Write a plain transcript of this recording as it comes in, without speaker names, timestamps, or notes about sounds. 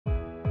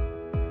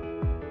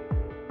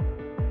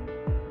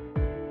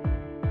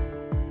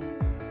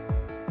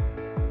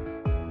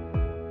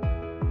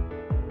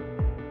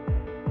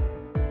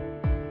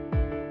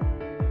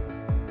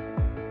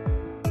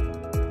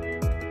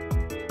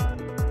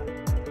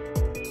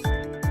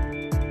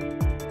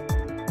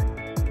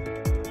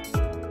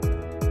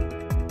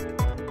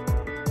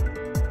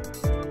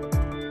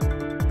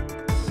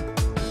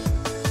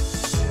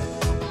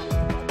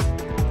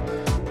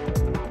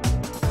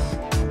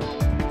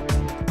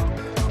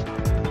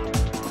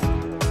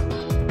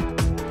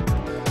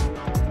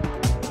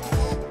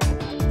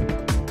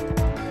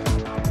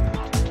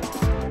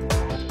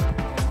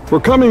We're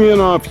coming in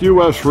off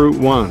US Route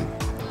 1.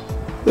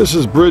 This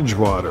is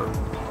Bridgewater.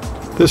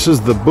 This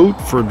is the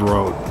Bootford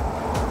Road.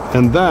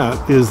 And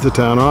that is the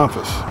town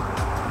office.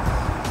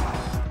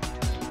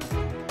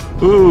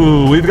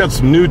 Ooh, we've got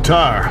some new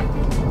tar.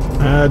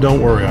 Don't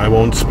worry, I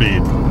won't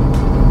speed.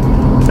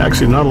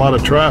 Actually, not a lot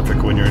of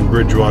traffic when you're in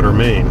Bridgewater,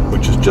 Maine,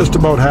 which is just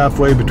about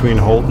halfway between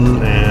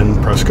Holton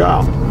and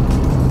Prescal.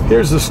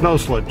 Here's the snow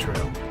sled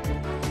trail.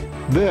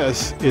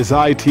 This is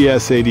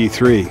ITS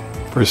 83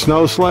 for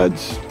snow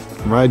sleds.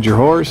 Ride your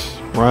horse,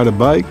 ride a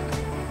bike,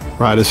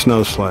 ride a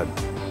snow sled.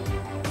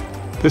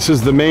 This is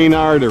the Maine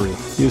artery.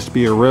 Used to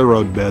be a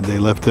railroad bed, they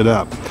lifted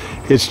up.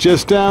 It's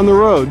just down the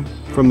road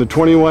from the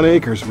 21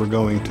 acres we're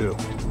going to.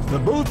 The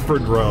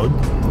Bootford Road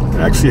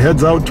actually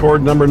heads out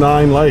toward number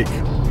 9 Lake.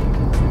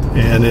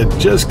 And it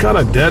just kind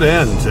of dead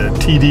ends at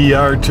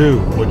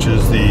TDR2, which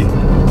is the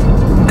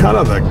kind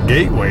of the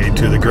gateway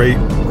to the Great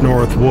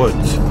North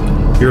Woods.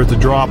 You're at the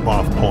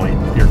drop-off point.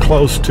 You're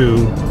close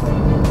to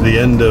the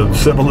end of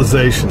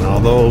civilization,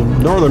 although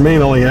northern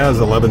Maine only has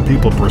 11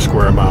 people per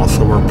square mile,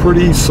 so we're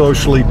pretty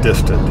socially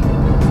distant.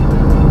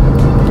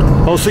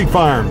 Mostly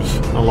farms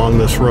along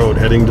this road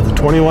heading to the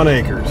 21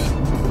 acres.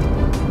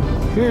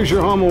 Here's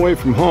your home away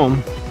from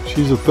home.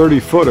 She's a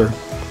 30-footer.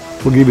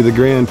 We'll give you the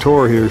grand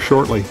tour here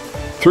shortly.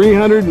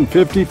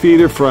 350 feet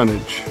of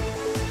frontage.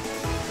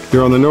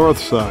 You're on the north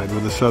side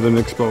with the southern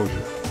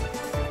exposure.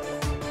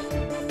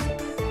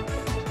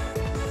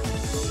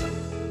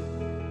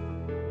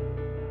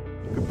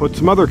 Could put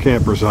some other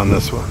campers on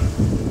this one.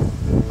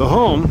 The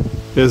home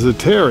is a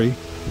Terry.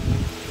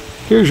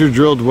 Here's your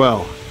drilled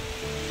well.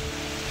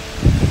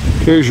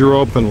 Here's your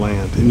open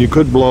land, and you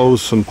could blow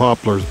some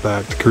poplars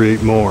back to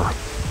create more.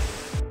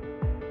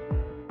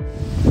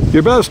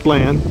 Your best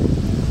land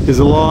is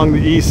along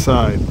the east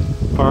side,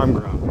 farm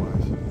ground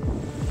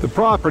wise. The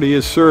property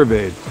is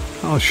surveyed.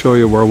 I'll show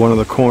you where one of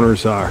the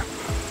corners are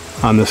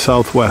on the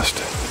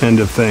southwest end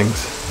of things.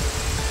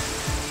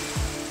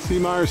 See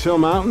Mars Hill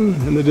Mountain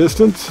in the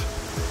distance?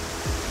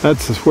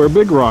 That's where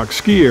Big Rock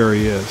ski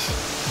area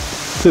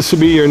is. This will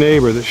be your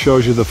neighbor that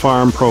shows you the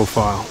farm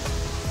profile.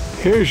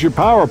 Here's your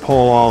power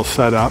pole all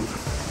set up.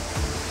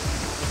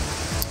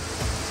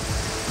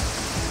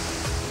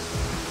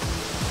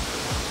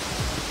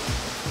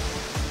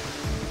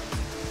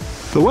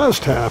 The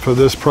west half of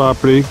this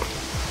property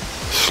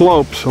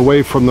slopes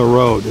away from the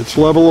road. It's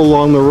level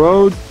along the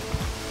road.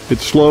 It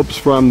slopes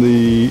from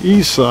the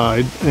east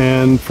side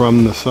and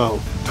from the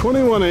south.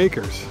 21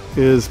 acres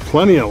is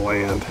plenty of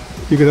land.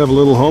 You could have a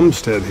little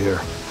homestead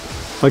here.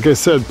 Like I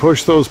said,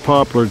 push those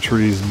poplar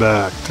trees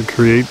back to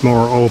create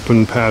more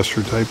open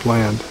pasture type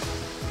land.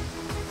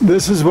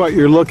 This is what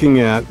you're looking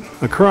at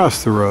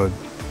across the road,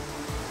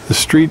 the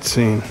street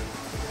scene.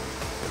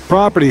 The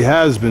property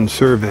has been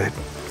surveyed.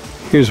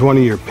 Here's one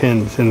of your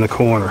pins in the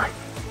corner.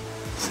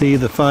 See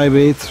the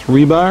 5/8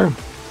 rebar?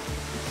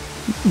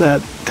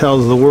 That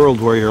tells the world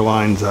where your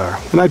lines are.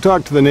 And I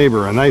talked to the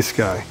neighbor, a nice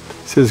guy.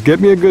 He says, get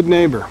me a good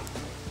neighbor.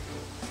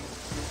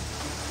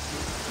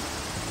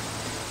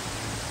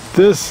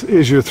 This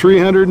is your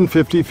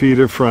 350 feet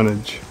of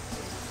frontage.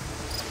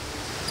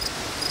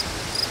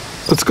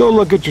 Let's go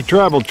look at your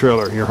travel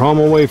trailer, your home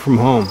away from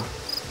home.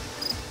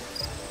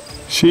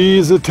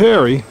 She's a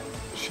Terry.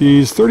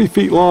 She's 30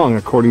 feet long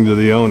according to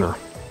the owner.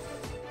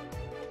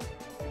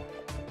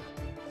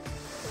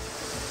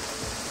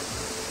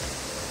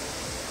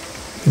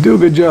 You do a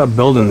good job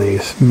building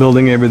these,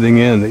 building everything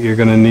in that you're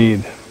going to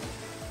need.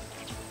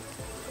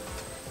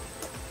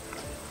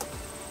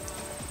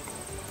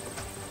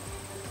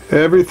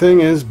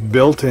 Everything is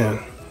built in.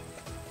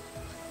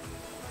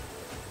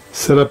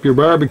 Set up your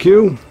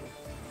barbecue.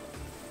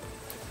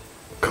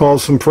 Call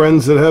some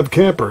friends that have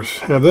campers.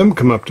 Have them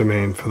come up to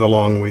Maine for the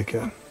long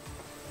weekend.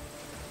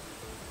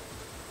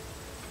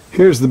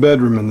 Here's the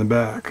bedroom in the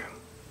back.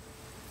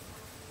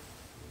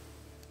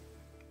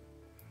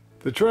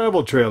 The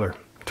travel trailer.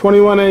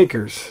 21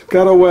 acres,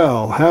 got a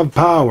well, have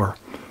power.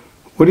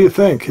 What do you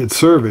think? It's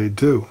surveyed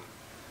too.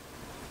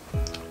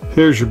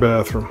 Here's your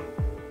bathroom.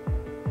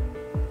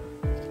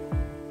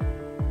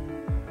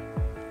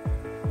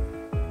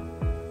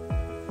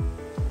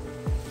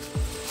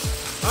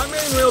 I'm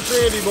Maine Realtor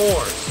Andy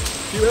Mooers.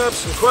 If you have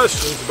some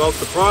questions about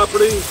the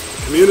property,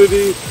 the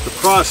community, the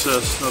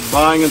process of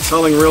buying and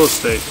selling real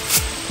estate,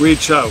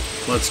 reach out.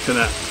 Let's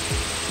connect.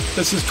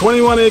 This is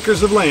 21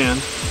 acres of land,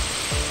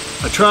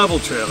 a travel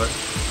trailer.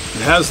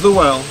 It has the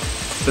well,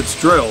 it's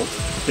drilled,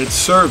 it's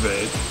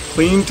surveyed,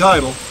 clean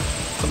title,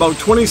 about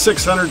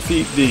 2,600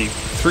 feet deep,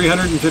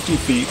 350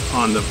 feet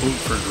on the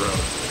Bootford Road.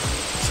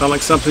 Sound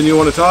like something you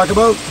want to talk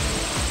about?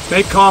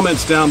 Make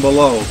comments down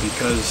below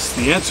because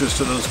the answers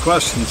to those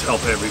questions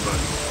help everybody.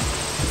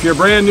 If you're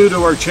brand new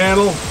to our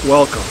channel,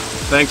 welcome.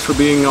 Thanks for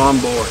being on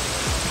board.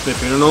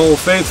 If you're an old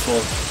faithful,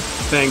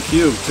 thank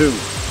you too.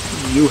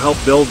 You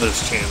helped build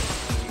this channel.